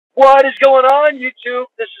What is going on, YouTube?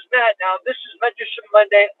 This is Matt. Now, this is Mentorship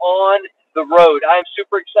Monday on the road. I'm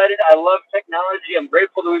super excited. I love technology. I'm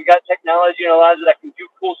grateful that we've got technology and allows that I can do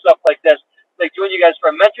cool stuff like this, like join you guys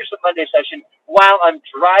for a Mentorship Monday session while I'm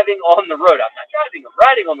driving on the road. I'm not driving, I'm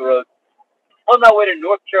riding on the road on my way to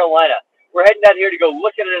North Carolina. We're heading out here to go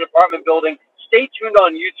look at an apartment building. Stay tuned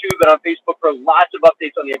on YouTube and on Facebook for lots of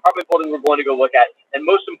updates on the apartment building we're going to go look at. And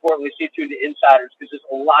most importantly, stay tuned to Insiders because there's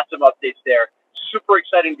lots of updates there. Super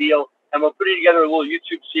exciting deal, and we're putting together a little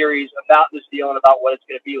YouTube series about this deal and about what it's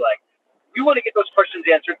going to be like. We want to get those questions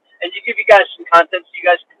answered and give you guys some content so you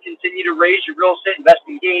guys can continue to raise your real estate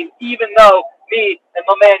investing game, even though me and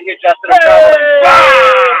my man here, Justin, are traveling.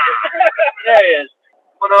 There he is.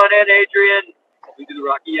 Come on in, Adrian. We do the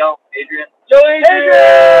Rocky yell. Adrian. Yo,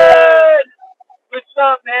 Adrian! What's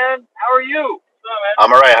up, man? How are you? What's up, man?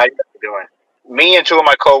 I'm all right. How you doing? Me and two of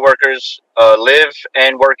my coworkers live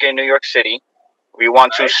and work in New York City. We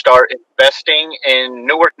want to start investing in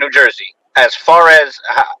Newark, New Jersey. As far as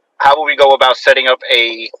how will we go about setting up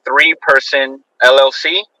a 3-person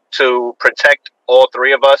LLC to protect all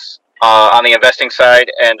three of us on the investing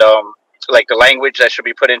side, and like the language that should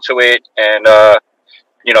be put into it, and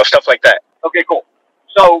stuff like that. Okay, cool.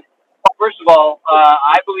 So first of all,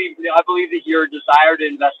 I believe that your desire to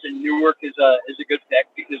invest in Newark is a good pick,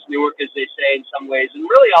 because Newark, as they say in some ways, and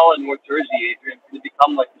really all in North Jersey, Adrian, to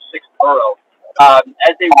become like the 6th borough.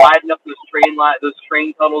 As they widen up those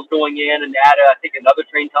train tunnels going in, and add, I think, another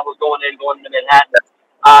train tunnel going into Manhattan.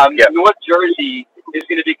 North Jersey is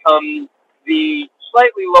going to become the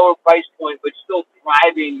slightly lower price point, but still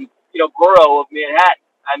thriving, borough of Manhattan.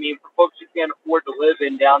 I mean, for folks who can't afford to live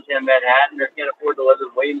in downtown Manhattan, or can't afford to live in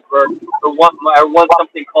Williamsburg, or want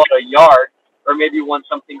something called a yard, or maybe want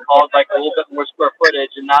something called like a little bit more square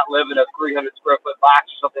footage, and not live in a 300 square foot box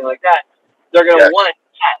or something like that, they're going to want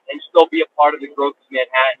and still be a part of the growth of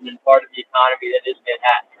Manhattan and part of the economy that is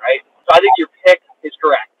Manhattan, right? So I think your pick is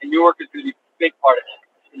correct, and Newark is going to be a big part of that.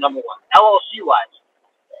 Number one. LLC-wise,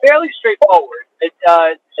 fairly straightforward.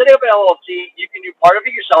 Setting up an LLC, you can do part of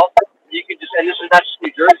it yourself. You can just, and this is not just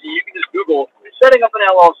New Jersey, you can just Google setting up an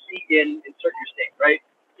LLC in insert your state, right?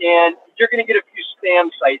 And you're going to get a few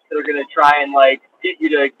spam sites that are going to try and get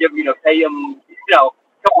you to pay them, a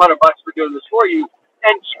couple $100 for doing this for you.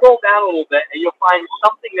 And scroll down a little bit, and you'll find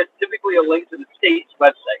something that's typically a link to the state's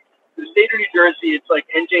website. For the state of New Jersey, it's like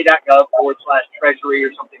nj.gov/treasury or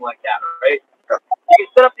something like that, right? You can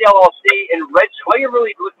set up the LLC and register. All you're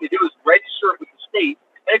really looking to do is register it with the state,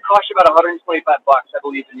 and it costs you about $125, I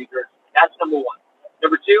believe, in New Jersey. That's number one.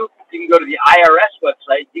 Number two, you can go to the IRS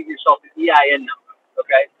website, give yourself an EIN number,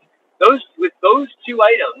 okay? With those two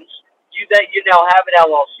items, you now have an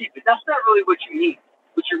LLC, but that's not really what you need.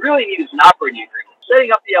 What you really need is an operating agreement.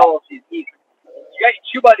 Setting up the LLC is easy. You got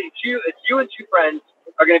two buddies, you and two friends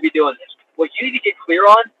are going to be doing this. What you need to get clear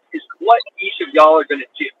on is what each of y'all are going to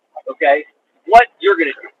do, okay? What you're going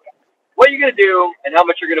to do. What you're going to do and how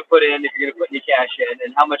much you're going to put in, if you're going to put any cash in,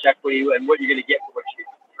 and how much equity and what you're going to get for what you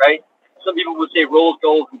do, right? Some people would say roles,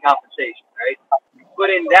 goals, and compensation, right? Put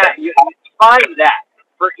in that. You define that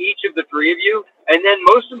for each of the three of you, and then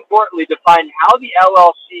most importantly, define how the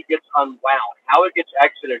LLC gets unwound, how it gets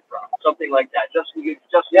exited from, something like that. That's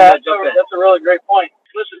a really great point.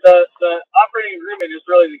 Listen, the operating agreement is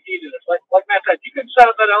really the key to this. Like Matt said, you can set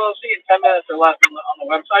up that LLC in 10 minutes or less on the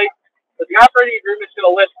website, but the operating agreement is going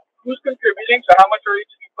to list who's contributing, so how much are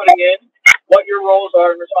each of you putting in, what your roles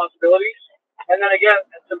are and responsibilities, and then again,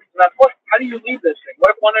 to that point, how do you lead this thing?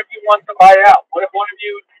 What if one of you wants to buy out? What if one of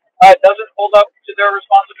you doesn't hold up to their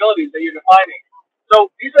responsibilities that you're defining?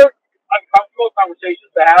 So these are uncomfortable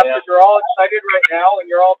conversations to have because you're all excited right now and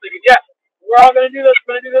you're all thinking, yes, we're all going to do this,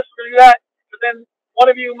 we're going to do this, we're going to do that. But then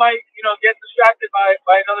one of you might, get distracted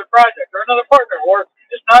by another project or another partner, or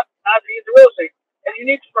just not be into real estate. And you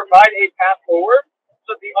need to provide a path forward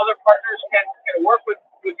so the other partners can work with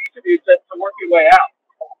each of you to work your way out.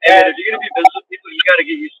 And if you're going to be business people, you got to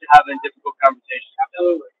get used to having difficult conversations.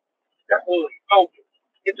 Absolutely. Absolutely. So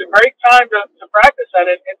it's a great time to practice at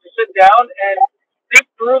it and to sit down and think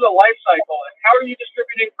through the life cycle and how are you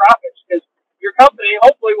distributing profits? Because your company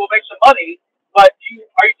hopefully will make some money, but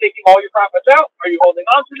are you taking all your profits out? Are you holding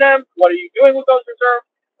on to them? What are you doing with those reserves?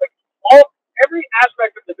 Every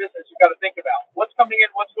aspect of the business you've got to think about. What's coming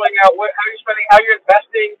in, what's going out, how are you spending, how you're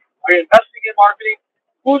investing, are you investing in marketing?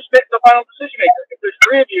 Who's the final decision maker? If there's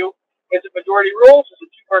three of you, is it majority rules? Is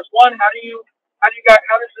it 2 versus 1? How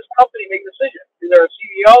does this company make decisions? Is there a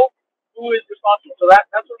CEO? Who is responsible? So that's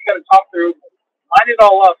what you got to talk through, line it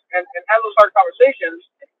all up, and have those hard conversations.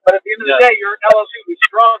 But at the end of the day, your LLC will be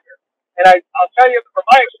stronger. And I'll tell you from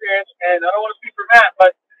my experience, and I don't want to speak for Matt,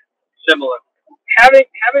 but similar.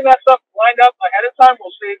 Having having that stuff lined up ahead of time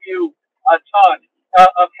will save you a ton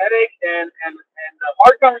of headache and the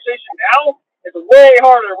hard conversation now is way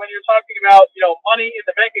harder when you're talking about, you know, money in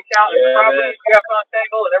the bank account and the properties you have to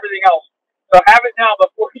untangle and everything else. So have it now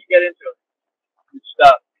before you get into it. Good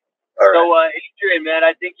stuff. All So, right. Adrian, man,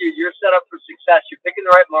 I think you're set up for success. You're picking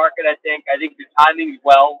the right market, I think. I think your timing is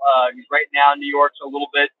well. Right now, New York's a little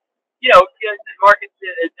bit, you know, the market's,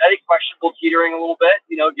 I think, questionable, teetering a little bit,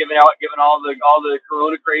 you know, given all the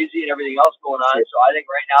Corona crazy and everything else going on. So I think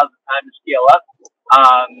right now is the time to scale up.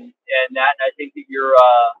 And I think that you're,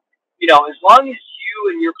 you know, as long as you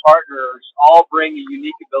and your partners all bring a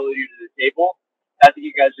unique ability to the table, I think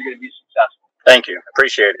you guys are going to be successful. Thank you.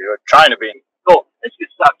 Appreciate it. We're trying to be. Cool. It's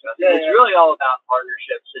good stuff, Justin. It's really all about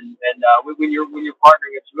partnerships, and when you're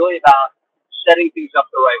partnering, it's really about setting things up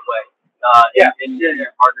the right way. In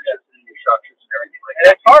your partnerships and in your structures and everything like that.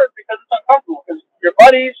 And it's hard because it's uncomfortable because your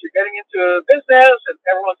buddies, you're getting into business, and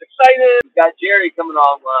everyone's excited. We've got Jerry coming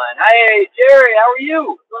online. Hey, Jerry, how are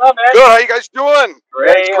you? What's going on, man? Good. How you guys doing?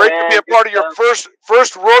 Great, It's great man. to be a part of your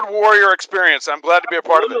first Road Warrior experience. I'm glad to be a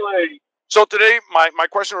part of it. So today, my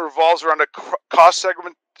question revolves around a cost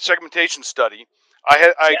segmentation study.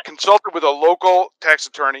 I consulted with a local tax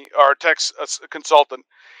attorney or tax consultant,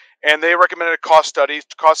 and they recommended a cost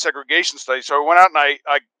segregation study. So I went out and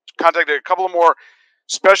I contacted a couple of more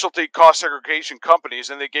specialty cost segregation companies,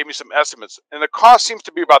 and they gave me some estimates. And the cost seems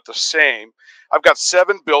to be about the same. I've got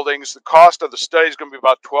 7 buildings. The cost of the study is going to be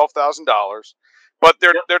about $12,000, but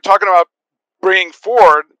they're talking about bringing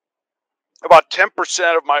forward about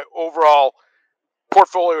 10% of my overall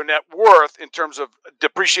portfolio net worth in terms of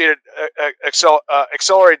depreciated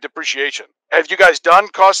accelerated depreciation. Have you guys done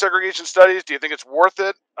cost segregation studies? Do you think it's worth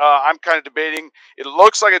it? I'm kind of debating. It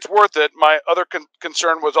looks like it's worth it. My other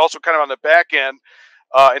concern was also kind of on the back end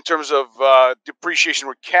in terms of depreciation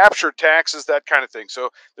recapture taxes, that kind of thing. So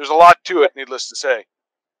there's a lot to it, needless to say.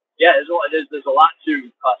 Yeah, there's a lot to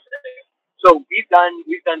cost seg. So we've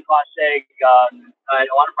done cost seg on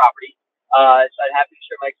a property. So I'm happy to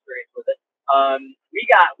share my experience with it.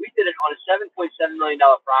 We did it on a $7.7 million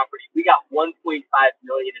property. We got $1.5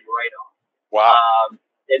 million in write-off. Wow.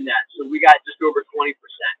 In that, so we got just over 20%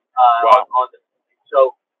 wow. on the.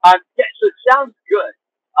 So so it sounds good.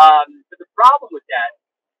 But the problem with that,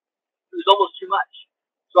 it was almost too much.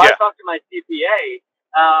 So I talked to my CPA,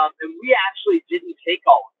 and we actually didn't take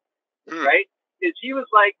all of it, right? Because he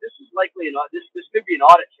was like, "This is likely this could be an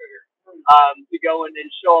audit trigger to go in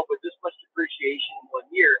and show up with this much depreciation in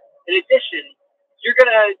 1 year." In addition, you're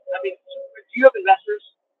gonna. I mean, do you have investors?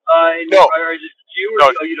 No. Or is it you?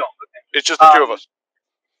 Or No. you don't. Okay. It's just the two of us.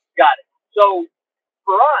 Got it. So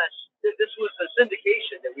for us, this was a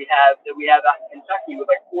syndication that we have out in Kentucky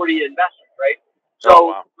with like 40 investors, right?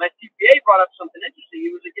 So my CPA brought up something interesting.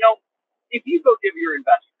 He was like, you know, if you go give your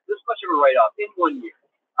investors this much of a write-off in 1 year,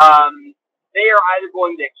 they are either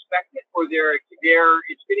going to expect it or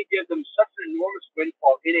it's going to give them such an enormous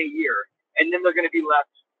windfall in a year, and then they're going to be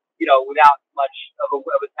left, you know, without much of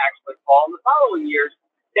a tax windfall in the following years,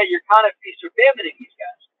 that you're kind of feast or famining these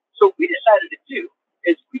guys. So we decided to do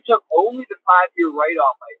is we took only the 5-year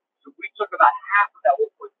write-off items. So we took about half of that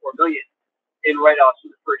 1.4 million in write-offs in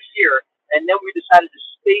the first year, and then we decided to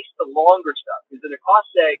space the longer stuff. Because in a cost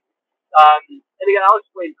seg, and again, I'll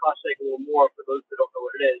explain cost seg a little more for those that don't know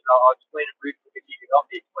what it is. I'll explain it briefly if you can help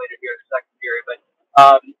me explain it here in a second, Gary.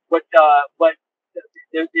 But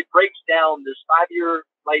it breaks down. There's 5-year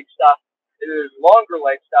life stuff, and there's longer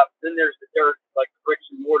life stuff. Then there's the dirt, like the bricks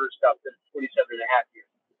and mortar stuff, that's 27.5 years.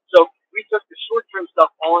 So we took the short-term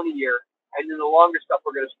stuff all in a year, and then the longer stuff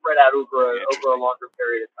we're going to spread out over a longer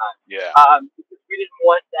period of time. Yeah. Because we didn't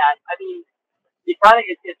want that. I mean, it's kind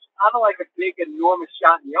of like a big, enormous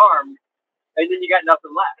shot in the arm, and then you got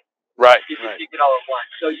nothing left. Right. You can take it all at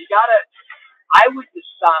once. So I would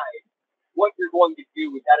decide what you're going to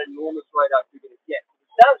do with that enormous write-off you're going to get.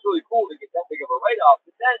 It sounds really cool to get that big of a write-off,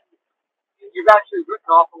 but then you've actually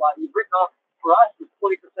written off a lot. You've written off, for us,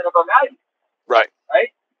 20% of our value. Right.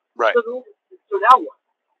 Right? Right. So now what?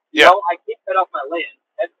 You know, I can't cut off my land.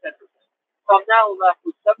 That's 10%. So I'm now left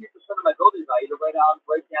with 70% of my building value to write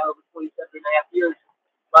down over 27.5 years,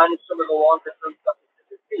 minus some of the longer term stuff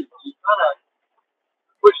that's 15. So you kind of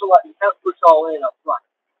push a lot. You kind of push all in up front.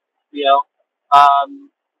 You know.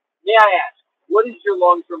 May I ask, what is your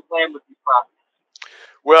long term plan with these properties?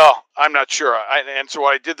 Well, I'm not sure. And so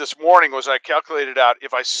what I did this morning was I calculated out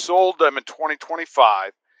if I sold them in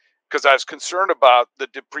 2025, because I was concerned about the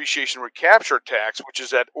depreciation recapture tax, which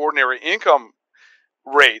is at ordinary income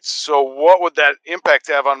rates. So what would that impact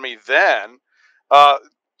have on me then?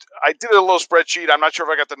 I did a little spreadsheet. I'm not sure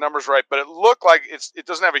if I got the numbers right, but it looked like it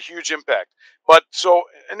doesn't have a huge impact. But so,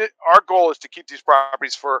 our goal is to keep these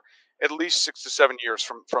properties for at least 6 to 7 years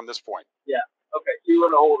from this point. Yeah. Okay. So you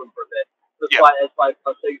want to hold them for a bit. That's why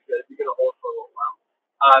I say that you're going to hold for a little while.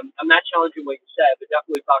 I'm not challenging what you said, but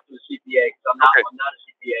definitely talk to the CPA because I'm not a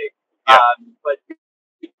CPA. Yeah. But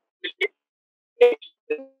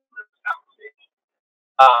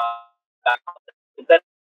that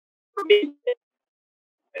for me,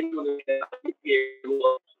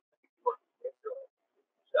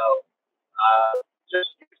 so just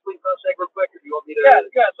explain for a sec real quick if you want me to.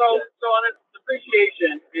 Yeah. So on its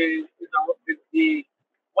depreciation is the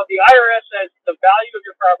what the IRS says the value of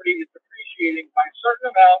your property is depreciating by a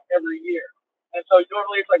certain amount every year, and so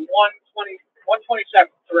normally it's like 127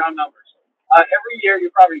 to round numbers. Every year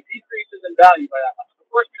your property decreases in value by that much. Of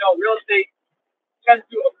course, real estate tends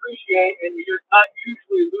to appreciate, and you're not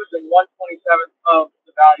usually losing 1/27 of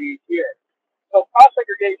the value each year. So cost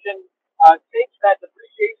segregation takes that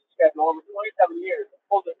depreciation schedule over 27 years and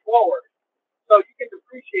pulls it forward. So you can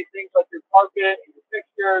depreciate things like your carpet and your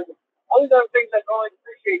fixtures, all these other things that normally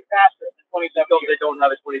depreciate faster than 27 years. They don't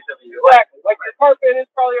have a 27-year. Exactly. Like your carpet is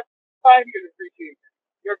probably a 5-year depreciation.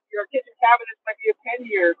 Your kitchen cabinets might be a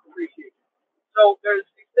 10-year depreciation. So there's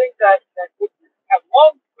these things that have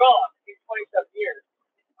long gone in 27 years.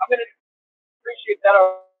 I'm going to depreciate that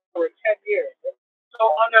over 10 years. And so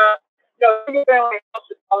on a single family house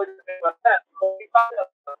is probably the same like that. So when we talk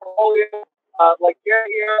about a portfolio like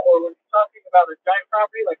Gary here, or when we're talking about a giant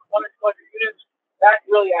property like 1 or 200 units, that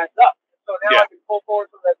really adds up. So now I can pull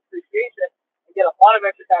forward some of that depreciation and get a lot of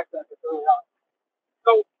extra tax benefits early on.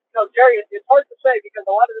 So, Jerry, it's hard to say because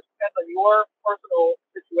a lot of this depends on your personal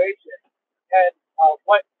situation and how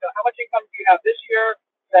much income do you have this year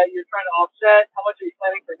that you're trying to offset? How much are you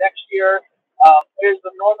planning for next year? Is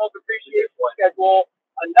the normal depreciation schedule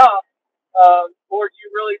enough, or do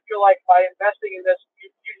you really feel like by investing in this,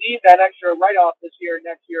 you need that extra write-off this year and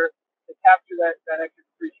next year to capture that extra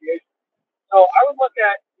depreciation? So I would look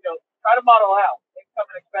at, try to model out income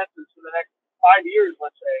and expenses for the next 5 years,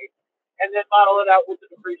 let's say, and then model it out with the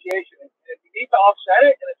depreciation. And if you need to offset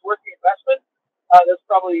it and it's worth the investment, that's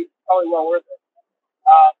probably well worth it.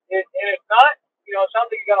 And if not, it sounds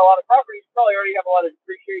like you got a lot of properties. You probably already have a lot of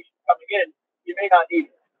depreciation coming in. You may not need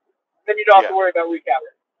it. Then you don't have to worry about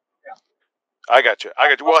recapping. Yeah. I got you.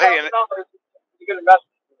 Well, hey, it's a good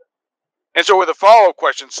investment. And so with a follow-up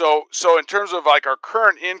question, so in terms of like our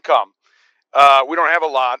current income, we don't have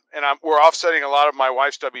a lot, and we're offsetting a lot of my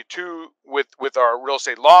wife's W-2 with our real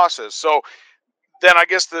estate losses. So then I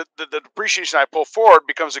guess the depreciation I pull forward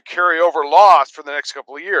becomes a carryover loss for the next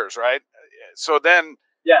couple of years, right? So then,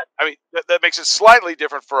 I mean, that makes it slightly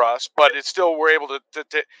different for us, but it's still, we're able to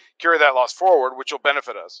carry that loss forward, which will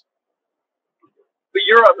benefit us. But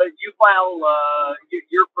you file,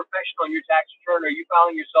 you're professional in your tax return. Are you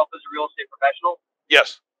filing yourself as a real estate professional?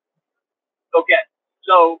 Yes. Okay.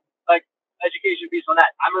 So, like, education piece on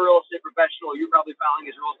that. I'm a real estate professional. You're probably filing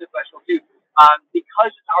as a real estate professional too.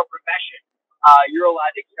 Because it's our profession, you're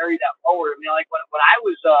allowed to carry that forward. I mean, like when I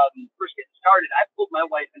was first getting started, I pulled my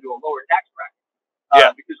wife into a lower tax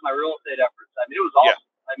bracket because of my real estate efforts. I mean, it was awesome.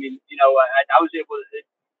 Yeah. I mean, I was able to,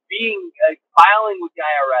 filing with the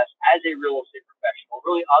IRS as a real estate professional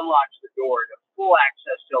really unlocks the door to full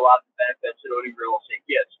access to a lot of the benefits that owning real estate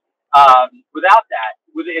gives. Without that,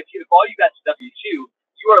 if all you got is W-2,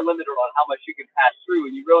 you are limited on how much you can pass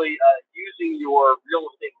through, and you really using your real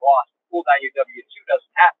estate loss to pull down your W-2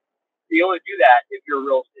 doesn't happen. You only do that if you're a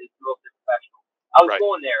real estate professional. I was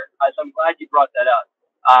going there, so I'm glad you brought that up.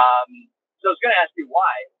 So I was going to ask you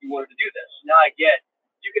why you wanted to do this. Now I get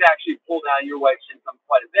you can actually pull down your wife's income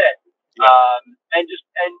quite a bit, and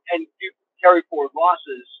do carry forward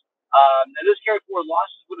losses. And those carry forward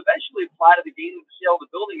losses would eventually apply to the gain of the sale of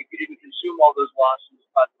the building if you didn't consume all those losses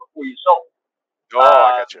before you sold. Oh,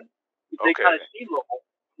 I got you. They kind of steamroll,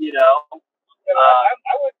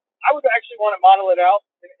 I would actually want to model it out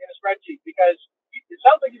in a spreadsheet because it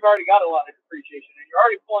sounds like you've already got a lot of depreciation and you're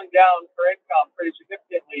already pulling down for income pretty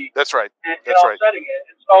significantly. That's right. And offsetting it.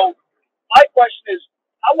 And so my question is,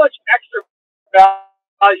 how much extra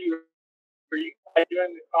value are you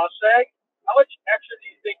doing the cost seg? How much extra do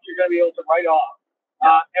you think you're going to be able to write off?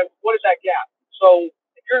 And what is that gap? So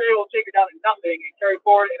if you're able to take it down to nothing and carry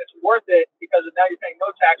forward and it's worth it because now you're paying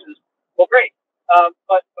no taxes, well, great.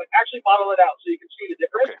 But actually model it out so you can see the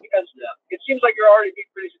difference because it seems like you're already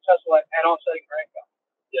being pretty successful at offsetting your income.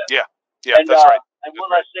 Yeah, and, that's right. And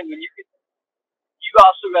one last thing, you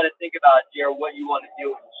also got to think about, Jared, what you want to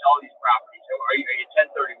do when you sell these properties. So are you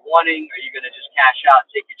 1031ing? Are you going to just cash out,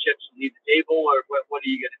 take your chips, and leave the table, or what are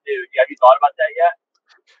you going to do? Have you thought about that yet?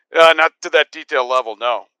 Not to that detail level,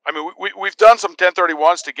 no. I mean, we've done some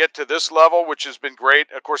 1031s to get to this level, which has been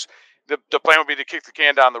great. Of course, the plan would be to kick the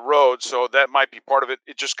can down the road, so that might be part of it.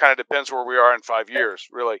 It just kind of depends where we are in 5 years,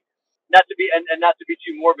 really. Not to be and not to be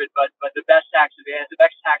too morbid, but the best tax advantage, the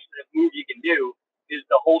best tax move you can do is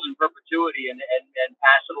to hold in perpetuity and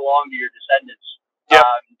pass it along to your descendants. Yep.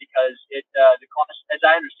 Because the cost, as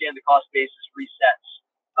I understand, the cost basis resets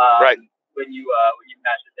Right. when you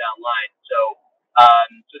pass it down line. So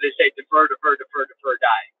so they say defer,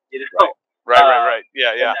 die. You know. Right.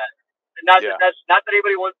 Yeah. And not that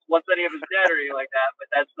anybody wants any of us dead or anything like that,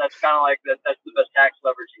 but that's kind of like that's the best tax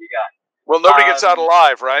leverage you got. Well, nobody gets out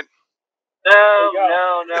alive, right?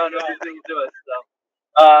 No, nobody's going to do it. So,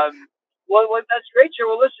 well, that's great, Joe.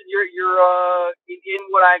 Well, listen, you're in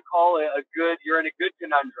what I call you're in a good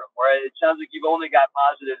conundrum, where it sounds like you've only got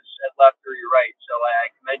positives at left or your right. So I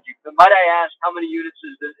commend you. But might I ask, how many units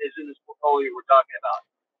is in this portfolio we're talking about?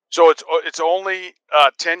 So it's only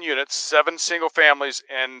 10 units, 7 single families,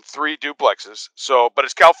 and 3 duplexes. So, but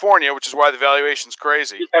it's California, which is why the valuation's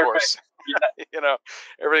crazy, of course. Yeah. You know,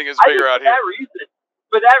 everything is bigger out here.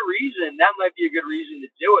 For that reason, that might be a good reason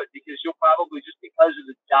to do it, because you'll probably, just because of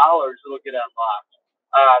the dollars, it'll get unlocked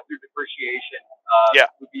through depreciation.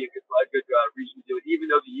 Would be a good reason to do it,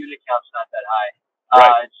 even though the unit count's not that high.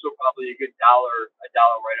 Right. It's still probably a good dollar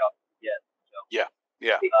write-off to get. So.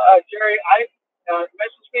 Yeah. Jerry,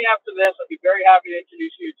 message me after this. I'd be very happy to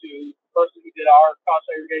introduce you to the person who did our cost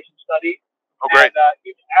segregation study. Oh, great. And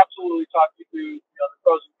he can absolutely talk you through the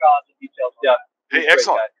pros and cons and details. Yeah. Hey,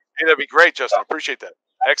 excellent. Hey, that'd be great, Justin. Appreciate that.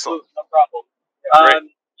 Excellent. No problem.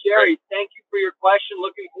 Jerry, thank you for your question.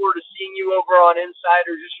 Looking forward to seeing you over on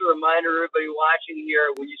Insider. Just a reminder, everybody watching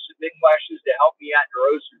here, when you submit questions to help me at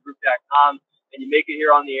DeRosaGroup.com and you make it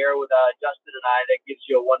here on the air with Justin and I, that gives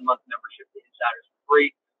you a 1-month membership to Insiders for free.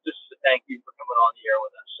 Just as a thank you for coming on the air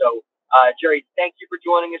with us. So, Jerry, thank you for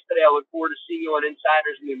joining us today. I look forward to seeing you on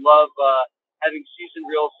Insiders, and we love having seasoned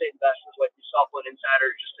real estate investors like yourself on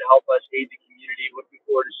Insiders just to help us aid the community. Looking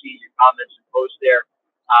forward to seeing your comments and posts there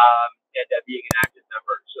and being an active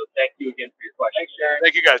member. So thank you again for your question. Thanks, Jerry.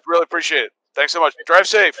 Thank you, guys. Really appreciate it. Thanks so much. Drive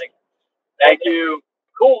safe. Thank you.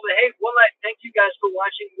 Cool. Hey, thank you guys for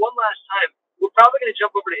watching. One last time, we're probably going to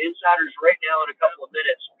jump over to Insiders right now in a couple of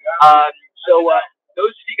minutes. So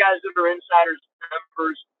those of you guys that are Insiders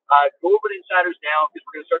members, go over to Insiders now, because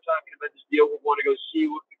we're going to start talking about this deal. We want to go see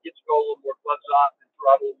what we get to go a little more gloves off and throw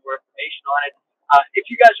out a little more information on it. If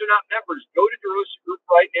you guys are not members, go to DeRosa Group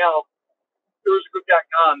right now,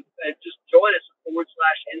 DeRosaGroup.com, and just join us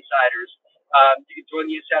 /Insiders. You can join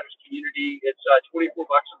the Insiders community. It's $24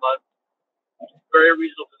 a month. Very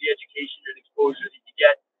reasonable for the education and exposure that you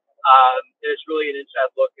get. And it's really an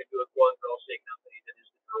inside look into a growing real estate company that is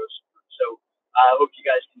the DeRosa Group. So I hope you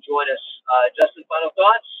guys can join us. Justin, final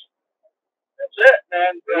thoughts? That's it,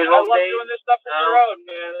 man. I love doing this stuff on the road,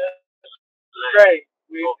 man. This is great.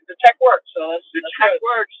 The tech works, so the tech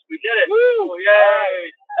works. We did it. Woo!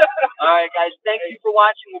 Yay! All right, guys. Thank you for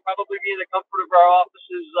watching. We'll probably be in the comfort of our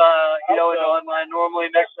offices, and online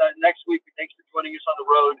normally next week. But thanks for joining us on the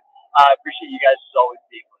road. I appreciate you guys as always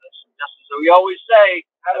being with us. And just as we always say,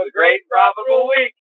 have a great, profitable week.